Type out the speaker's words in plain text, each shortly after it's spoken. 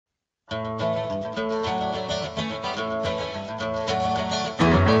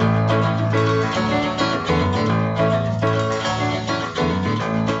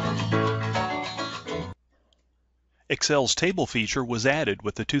Excel's table feature was added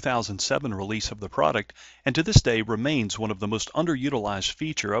with the 2007 release of the product and to this day remains one of the most underutilized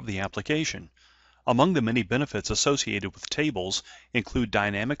features of the application. Among the many benefits associated with tables include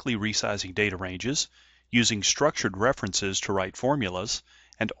dynamically resizing data ranges, using structured references to write formulas,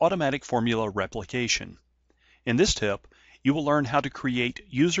 and automatic formula replication. In this tip, you will learn how to create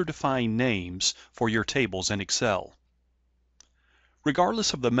user-defined names for your tables in Excel.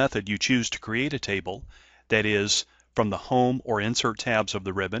 Regardless of the method you choose to create a table, that is, from the Home or Insert tabs of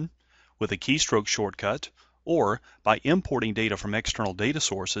the ribbon, with a keystroke shortcut, or by importing data from external data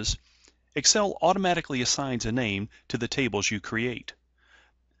sources, Excel automatically assigns a name to the tables you create.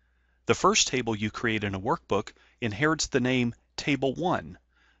 The first table you create in a workbook inherits the name Table 1.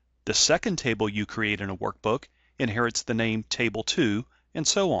 The second table you create in a workbook inherits the name Table 2, and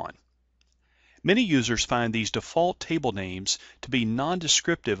so on. Many users find these default table names to be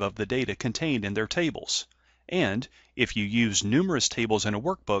non-descriptive of the data contained in their tables, and, if you use numerous tables in a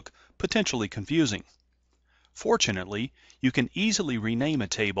workbook, potentially confusing. Fortunately, you can easily rename a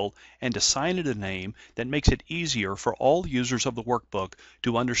table and assign it a name that makes it easier for all users of the workbook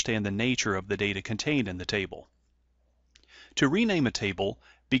to understand the nature of the data contained in the table. To rename a table,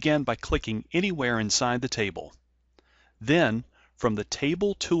 begin by clicking anywhere inside the table. Then, from the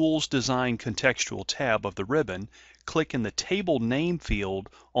Table Tools Design Contextual tab of the ribbon, click in the Table Name field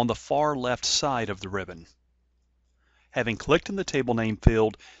on the far left side of the ribbon. Having clicked in the table name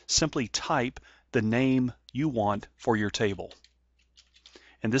field, simply type the name you want for your table.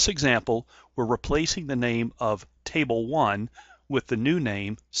 In this example, we're replacing the name of Table 1 with the new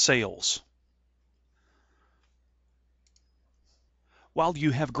name Sales. While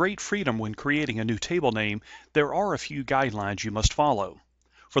you have great freedom when creating a new table name, there are a few guidelines you must follow.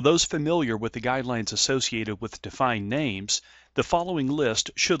 For those familiar with the guidelines associated with defined names, the following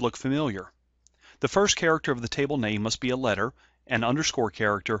list should look familiar. The first character of the table name must be a letter, an underscore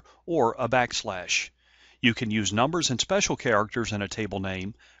character, or a backslash. You can use numbers and special characters in a table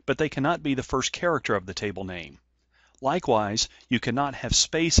name, but they cannot be the first character of the table name. Likewise, you cannot have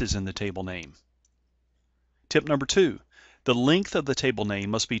spaces in the table name. Tip number 2. The length of the table name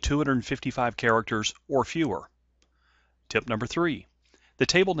must be 255 characters or fewer. Tip number 3. The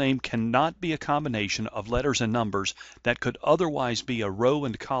table name cannot be a combination of letters and numbers that could otherwise be a row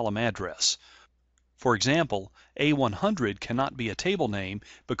and column address. For example, A100 cannot be a table name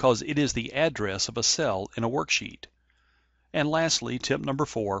because it is the address of a cell in a worksheet. And lastly, tip number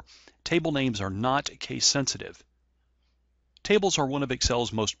 4, table names are not case sensitive. Tables are one of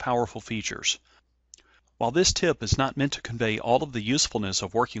Excel's most powerful features. While this tip is not meant to convey all of the usefulness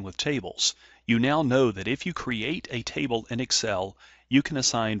of working with tables, you now know that if you create a table in Excel, you can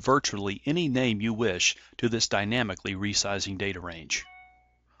assign virtually any name you wish to this dynamically resizing data range.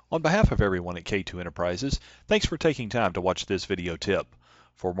 On behalf of everyone at K2 Enterprises, thanks for taking time to watch this video tip.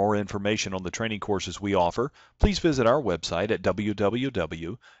 For more information on the training courses we offer, please visit our website at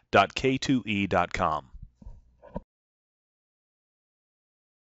www.k2e.com.